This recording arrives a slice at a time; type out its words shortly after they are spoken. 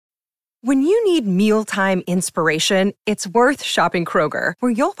When you need mealtime inspiration, it's worth shopping Kroger,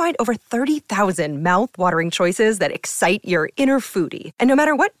 where you'll find over 30,000 mouth-watering choices that excite your inner foodie. And no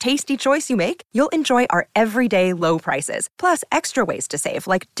matter what tasty choice you make, you'll enjoy our everyday low prices, plus extra ways to save,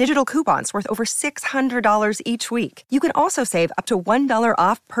 like digital coupons worth over $600 each week. You can also save up to $1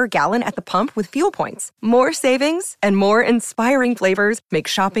 off per gallon at the pump with fuel points. More savings and more inspiring flavors make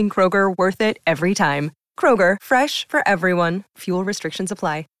shopping Kroger worth it every time. Kroger, fresh for everyone. Fuel restrictions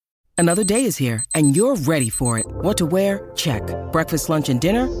apply. Another day is here, and you're ready for it. What to wear? Check. Breakfast, lunch, and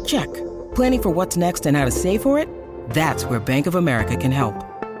dinner? Check. Planning for what's next and how to save for it? That's where Bank of America can help.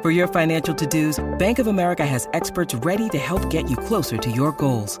 For your financial to-dos, Bank of America has experts ready to help get you closer to your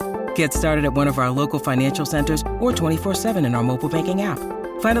goals. Get started at one of our local financial centers or 24/7 in our mobile banking app.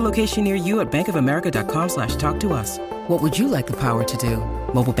 Find a location near you at bankofamerica.com/talktous. What would you like the power to do?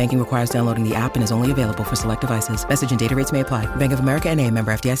 Mobile banking requires downloading the app and is only available for select devices. Message and data rates may apply. Bank of America N.A.,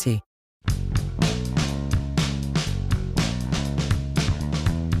 member FDIC.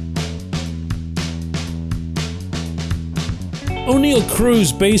 Oneil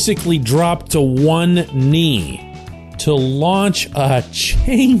Cruz basically dropped to one knee to launch a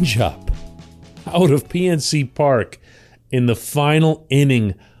changeup out of PNC Park in the final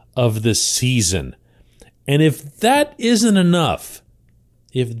inning of the season. And if that isn't enough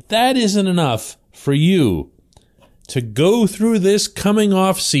for you to go through this coming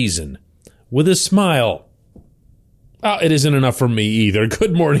off season with a smile, it isn't enough for me either.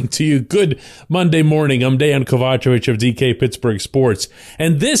 Good morning to you. Good Monday morning. I'm Dejan Kovacevic of DK Pittsburgh Sports,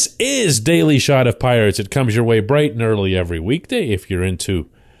 and this is Daily Shot of Pirates. It comes your way bright and early every weekday if you're into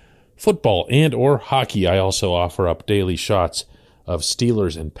football and or hockey. I also offer up daily shots of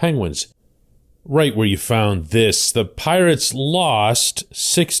Steelers and Penguins. Right where you found this, the Pirates lost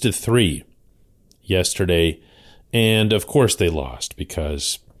 6-3 yesterday, and of course they lost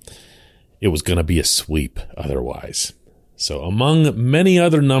because it was going to be a sweep otherwise. So among many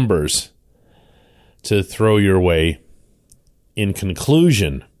other numbers to throw your way, in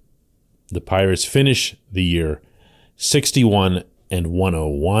conclusion, the Pirates finish the year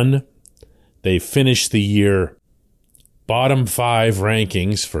 61-101. They finish the year bottom 5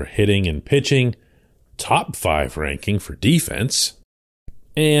 rankings for hitting and pitching, top 5 ranking for defense,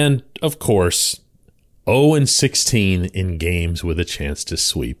 and, of course, 0-16 in games with a chance to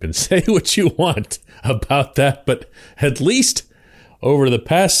sweep. And say what you want about that, but at least over the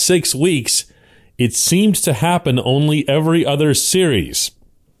past 6 weeks, it seemed to happen only every other series.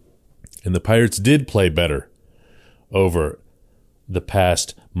 And the Pirates did play better over the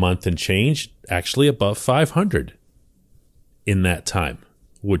past month and change, actually above 500 in that time,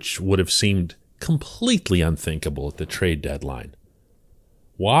 which would have seemed completely unthinkable at the trade deadline.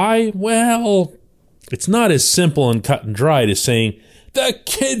 Why? Well, it's not as simple and cut and dried as saying, the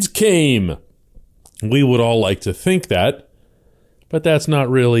kids came. We would all like to think that, but that's not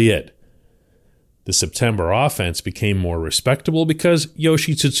really it. The September offense became more respectable because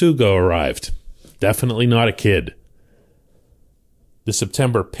Yoshi Tsutsugo arrived. Definitely not a kid. The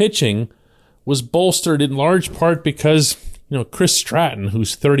September pitching was bolstered in large part because Chris Stratton,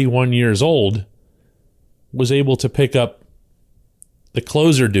 who's 31 years old, was able to pick up the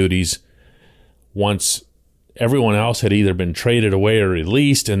closer duties once everyone else had either been traded away or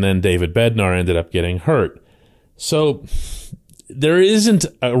released, and then David Bednar ended up getting hurt. So there isn't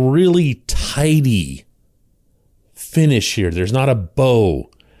a really tidy finish here. There's not a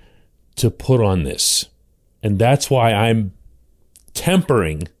bow to put on this. And that's why I'm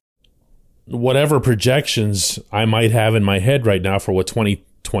tempering whatever projections I might have in my head right now for what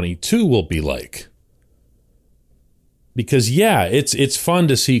 2022 will be like. Because, yeah, it's fun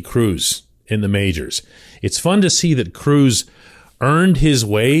to see Cruz in the majors. It's fun to see that Cruz earned his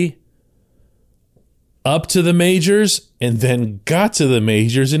way up to the majors and then got to the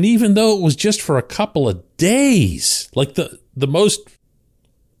majors. And even though it was just for a couple of days, like the most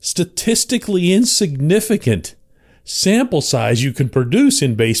statistically insignificant sample size you can produce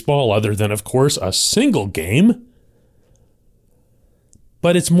in baseball, other than, of course, a single game.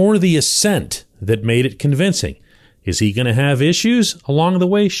 But it's more the ascent that made it convincing. Is he going to have issues along the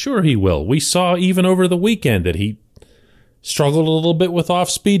way? Sure he will. We saw even over the weekend that he struggled a little bit with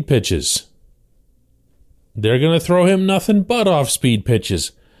off-speed pitches. They're going to throw him nothing but off-speed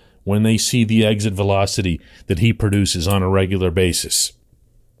pitches when they see the exit velocity that he produces on a regular basis.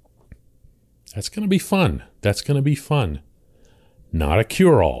 That's going to be fun. That's going to be fun. Not a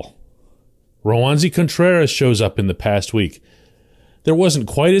cure-all. Roansy Contreras shows up in the past week. There wasn't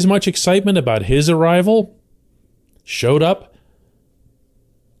quite as much excitement about his arrival. Showed up,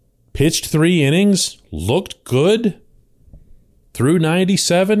 pitched 3 innings, looked good, threw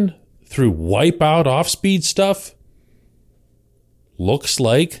 97, through wipeout off-speed stuff, looks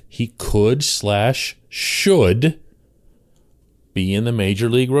like he could/should be in the major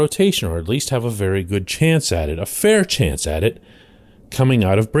league rotation, or at least have a very good chance at it, a fair chance at it, coming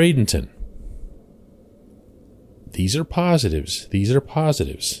out of Bradenton. These are positives.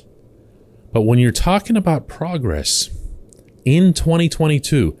 But when you're talking about progress in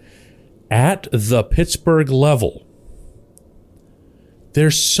 2022 at the Pittsburgh level,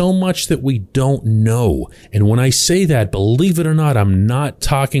 there's so much that we don't know. And when I say that, believe it or not, I'm not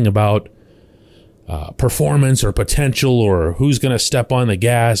talking about performance or potential or who's going to step on the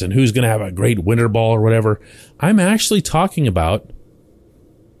gas and who's going to have a great winter ball or whatever. I'm actually talking about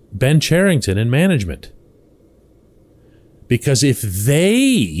Ben Cherington and management. Because if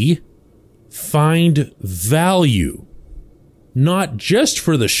they find value, not just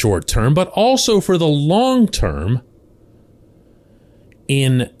for the short term, but also for the long term,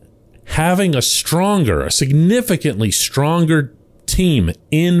 in having a significantly stronger team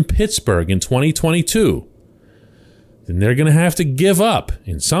in Pittsburgh in 2022, then they're going to have to give up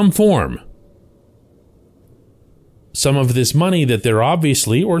in some form some of this money that they're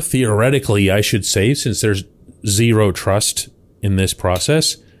obviously, or theoretically, I should say, since there's zero trust in this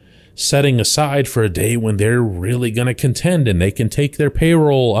process, setting aside for a day when they're really going to contend and they can take their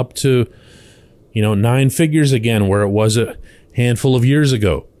payroll up to, 9 figures again, where it was a handful of years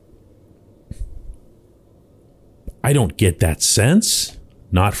ago. I don't get that sense,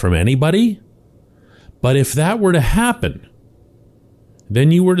 not from anybody. But if that were to happen,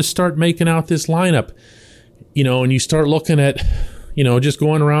 then you were to start making out this lineup, and you start looking at, just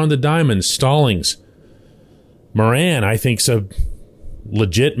going around the diamond, Stallings. Moran, I think, is a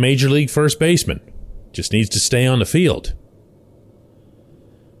legit major league first baseman. Just needs to stay on the field.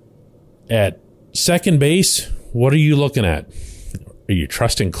 At second base, what are you looking at? Are you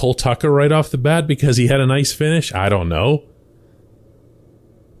trusting Cole Tucker right off the bat because he had a nice finish? I don't know.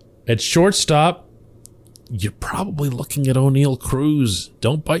 At shortstop, you're probably looking at O'Neal Cruz.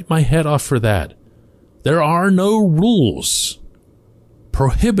 Don't bite my head off for that. There are no rules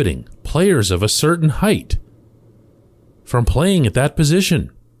prohibiting players of a certain height from playing at that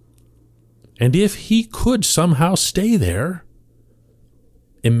position. And if he could somehow stay there,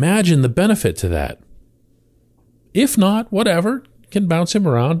 imagine the benefit to that. If not, whatever, can bounce him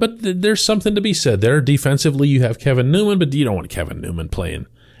around. But there's something to be said there. Defensively, you have Kevin Newman, but you don't want Kevin Newman playing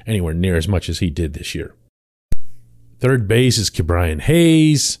anywhere near as much as he did this year. Third base is Ke'Bryan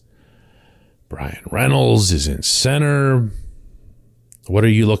Hayes. Brian Reynolds is in center. What are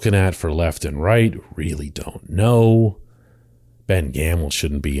you looking at for left and right? Really don't know. Ben Gamble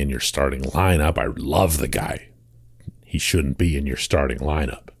shouldn't be in your starting lineup. I love the guy. He shouldn't be in your starting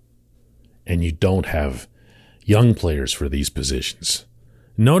lineup. And you don't have young players for these positions.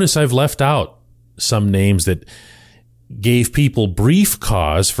 Notice I've left out some names that gave people brief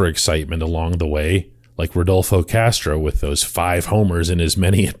cause for excitement along the way, like Rodolfo Castro with those 5 homers and as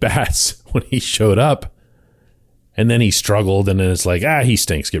many at-bats when he showed up. And then he struggled, and then it's like, he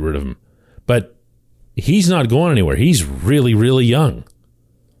stinks, get rid of him. But he's not going anywhere. He's really, really young.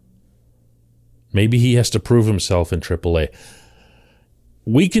 Maybe he has to prove himself in AAA.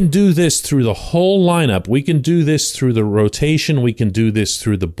 We can do this through the whole lineup. We can do this through the rotation. We can do this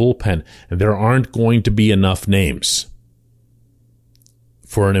through the bullpen. And there aren't going to be enough names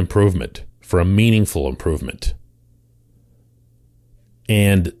for an improvement, for a meaningful improvement.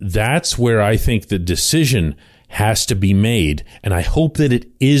 And that's where I think the decision has to be made, and I hope that it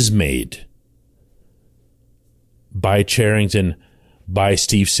is made by Cherington, by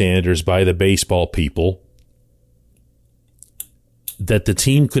Steve Sanders, by the baseball people, that the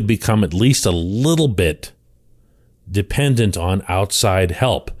team could become at least a little bit dependent on outside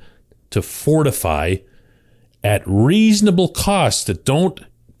help to fortify at reasonable costs that don't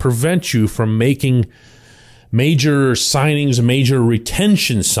prevent you from making major signings, major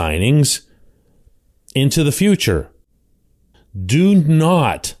retention signings into the future. Do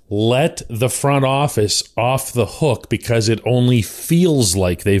not let the front office off the hook because it only feels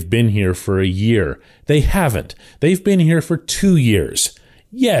like they've been here for a year. They haven't. They've been here for 2 years.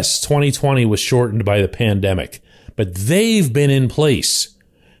 Yes, 2020 was shortened by the pandemic, but they've been in place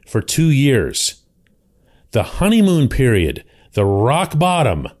for 2 years. The honeymoon period, the rock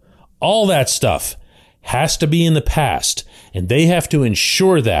bottom, all that stuff has to be in the past, and they have to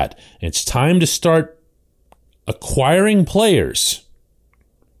ensure that. It's time to start acquiring players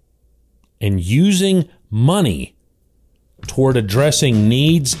and using money toward addressing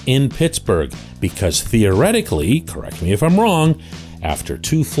needs in Pittsburgh, because theoretically, correct me if I'm wrong, after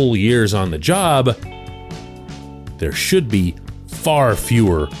 2 full years on the job, there should be far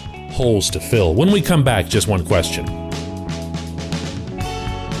fewer holes to fill. When we come back, just one question.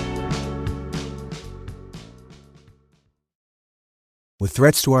 With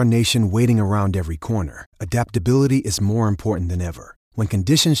threats to our nation waiting around every corner, adaptability is more important than ever. When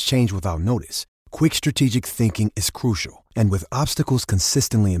conditions change without notice, quick strategic thinking is crucial. And with obstacles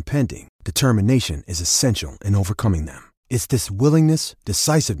consistently impending, determination is essential in overcoming them. It's this willingness,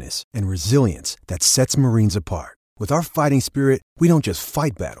 decisiveness, and resilience that sets Marines apart. With our fighting spirit, we don't just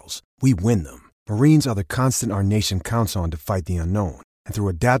fight battles, we win them. Marines are the constant our nation counts on to fight the unknown. And through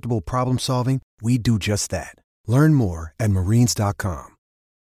adaptable problem solving, we do just that. Learn more at marines.com.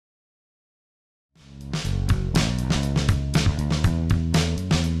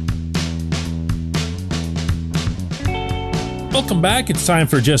 Welcome back. It's time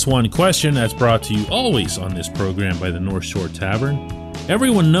for Just One Question. That's brought to you always on this program by the North Shore Tavern.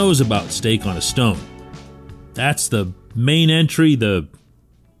 Everyone knows about Steak on a Stone. That's the main entry, the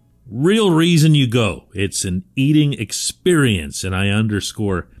real reason you go. It's an eating experience, and I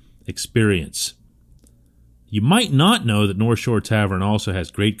underscore experience. You might not know that North Shore Tavern also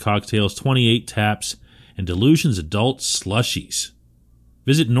has great cocktails, 28 taps, and Delusions adult slushies.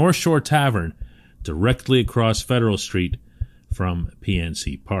 Visit North Shore Tavern directly across Federal Street from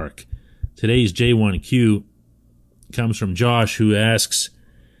PNC Park. Today's J1Q comes from Josh, who asks,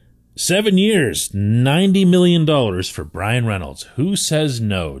 7 years, $90 million for Brian Reynolds. Who says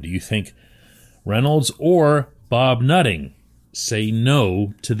no? Do you think Reynolds or Bob Nutting say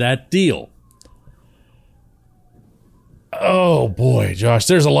no to that deal? Oh boy, Josh,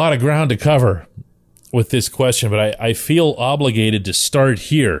 there's a lot of ground to cover with this question, but I feel obligated to start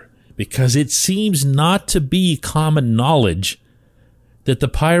here because it seems not to be common knowledge that the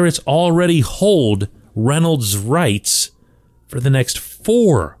Pirates already hold Reynolds' rights for the next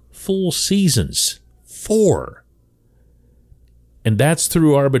 4 full seasons. 4. And that's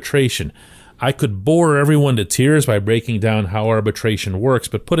through arbitration. I could bore everyone to tears by breaking down how arbitration works,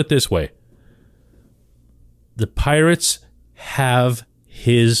 but put it this way. The Pirates have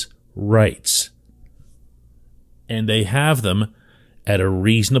his rights, and they have them at a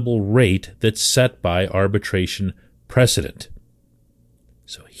reasonable rate that's set by arbitration precedent.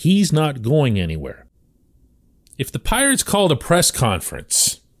 So he's not going anywhere. If the Pirates called a press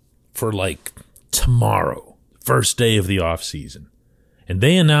conference for like tomorrow, first day of the offseason, and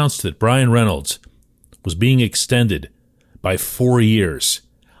they announced that Brian Reynolds was being extended by 4 years,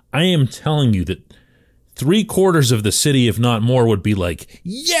 I am telling you that 3/4 of the city, if not more, would be like,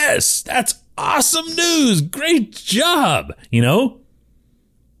 yes, that's awesome news. Great job. You know,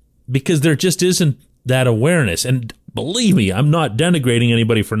 because there just isn't that awareness. And believe me, I'm not denigrating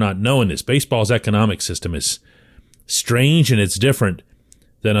anybody for not knowing this. Baseball's economic system is strange and it's different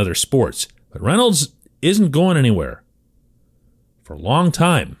than other sports. But Reynolds isn't going anywhere for a long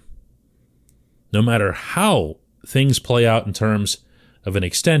time. No matter how things play out in terms of an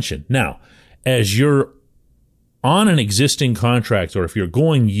extension. Now, as you're on an existing contract, or if you're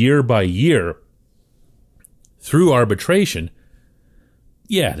going year by year through arbitration,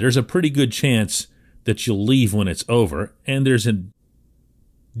 yeah, there's a pretty good chance that you'll leave when it's over, and there's a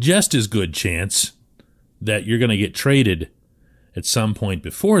just as good chance that you're going to get traded at some point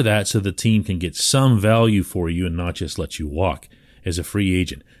before that so the team can get some value for you and not just let you walk as a free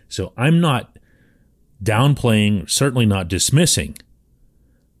agent. So I'm not downplaying, certainly not dismissing,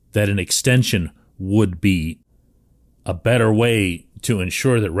 that an extension would be a better way to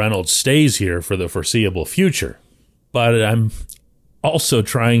ensure that Reynolds stays here for the foreseeable future. But I'm also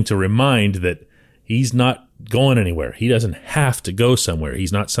trying to remind that he's not going anywhere. He doesn't have to go somewhere.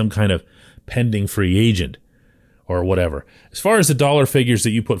 He's not some kind of pending free agent or whatever. As far as the dollar figures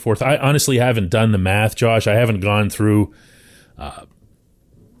that you put forth, I honestly haven't done the math, Josh. I haven't gone through,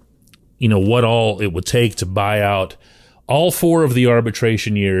 what all it would take to buy out all 4 of the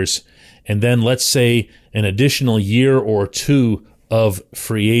arbitration years, and then let's say an additional year or 2 of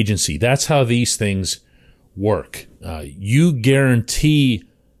free agency. That's how these things work. You guarantee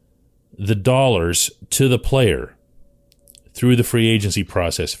the dollars to the player through the free agency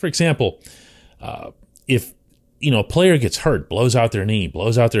process. For example, if a player gets hurt, blows out their knee,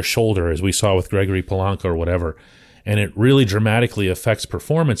 blows out their shoulder, as we saw with Gregory Polanco or whatever, and it really dramatically affects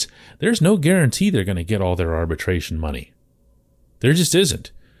performance, there's no guarantee they're going to get all their arbitration money. There just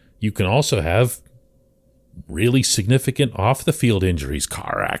isn't. You can also have really significant off-the-field injuries,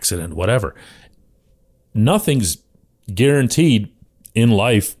 car accident, whatever. Nothing's guaranteed in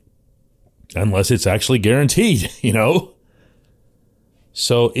life unless it's actually guaranteed,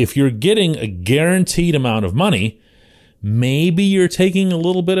 So if you're getting a guaranteed amount of money, maybe you're taking a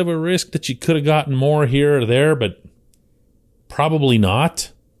little bit of a risk that you could have gotten more here or there, but probably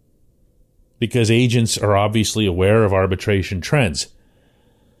not. because agents are obviously aware of arbitration trends.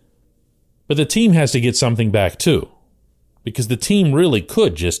 But the team has to get something back too, because the team really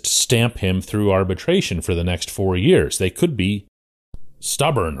could just stamp him through arbitration for the next 4 years. They could be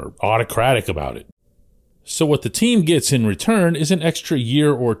stubborn or autocratic about it. So what the team gets in return is an extra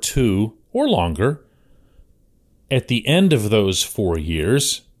year or two or longer at the end of those 4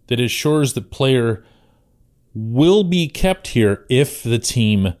 years that assures the player will be kept here if the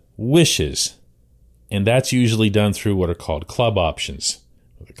team wishes. And that's usually done through what are called club options.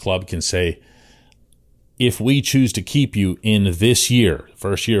 The club can say, if we choose to keep you in this year,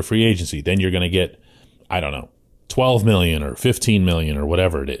 first year of free agency, then you're going to get, I don't know, $12 million or $15 million or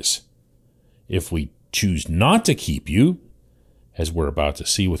whatever it is. If we choose not to keep you, as we're about to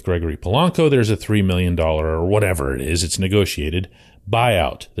see with Gregory Polanco, there's a $3 million or whatever it is, it's negotiated,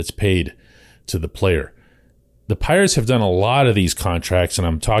 buyout that's paid to the player. The Pirates have done a lot of these contracts, and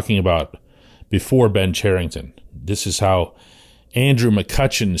I'm talking about before Ben Cherington. This is how Andrew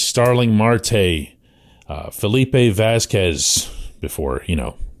McCutchen, Starling Marte, Felipe Vasquez, before,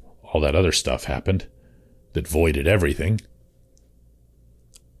 all that other stuff happened that voided everything.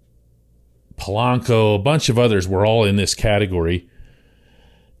 Polanco, a bunch of others were all in this category.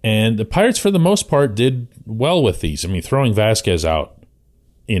 And the Pirates, for the most part, did well with these. I mean, throwing Vasquez out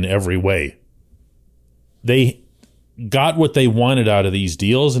in every way. They got what they wanted out of these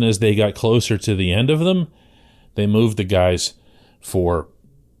deals, and as they got closer to the end of them, they moved the guys for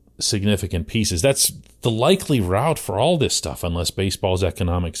significant pieces. That's the likely route for all this stuff, unless baseball's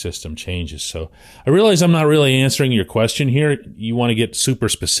economic system changes. So I realize I'm not really answering your question here. You want to get super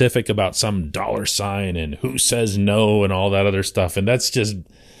specific about some dollar sign and who says no and all that other stuff. And that's just,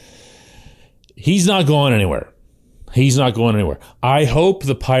 he's not going anywhere. He's not going anywhere. I hope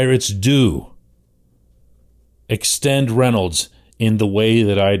the Pirates do extend Reynolds in the way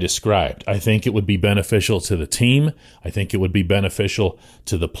that I described. I think it would be beneficial to the team. I think it would be beneficial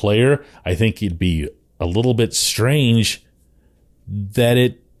to the player. I think it'd be a little bit strange that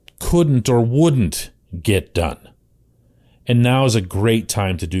it couldn't or wouldn't get done. And now is a great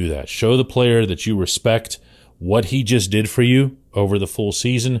time to do that. Show the player that you respect what he just did for you over the full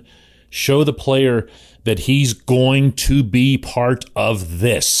season. Show the player that he's going to be part of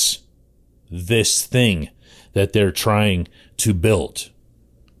this thing that they're trying to build.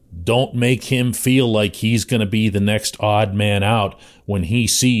 Don't make him feel like he's going to be the next odd man out when he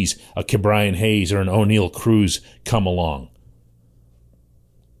sees a Ke'Bryan Hayes or an O'Neill Cruz come along.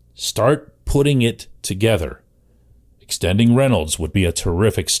 Start putting it together. Extending Reynolds would be a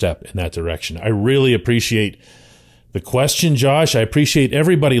terrific step in that direction. I really appreciate the question, Josh. I appreciate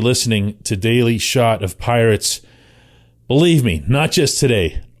everybody listening to Daily Shot of Pirates. Believe me, not just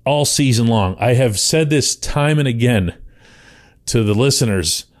today, all season long. I have said this time and again to the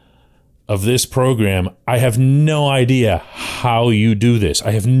listeners of this program. I have no idea how you do this.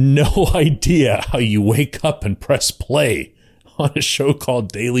 I have no idea how you wake up and press play on a show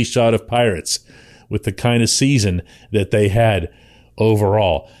called Daily Shot of Pirates with the kind of season that they had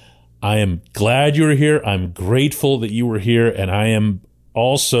overall. I am glad you were here. I'm grateful that you were here. And I am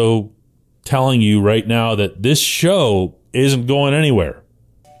also telling you right now that this show isn't going anywhere.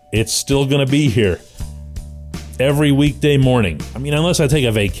 It's still going to be here every weekday morning. I mean, unless I take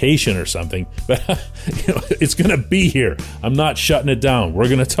a vacation or something, but it's going to be here. I'm not shutting it down. We're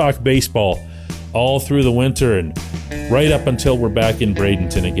going to talk baseball all through the winter and right up until we're back in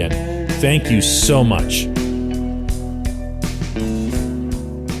Bradenton again. Thank you so much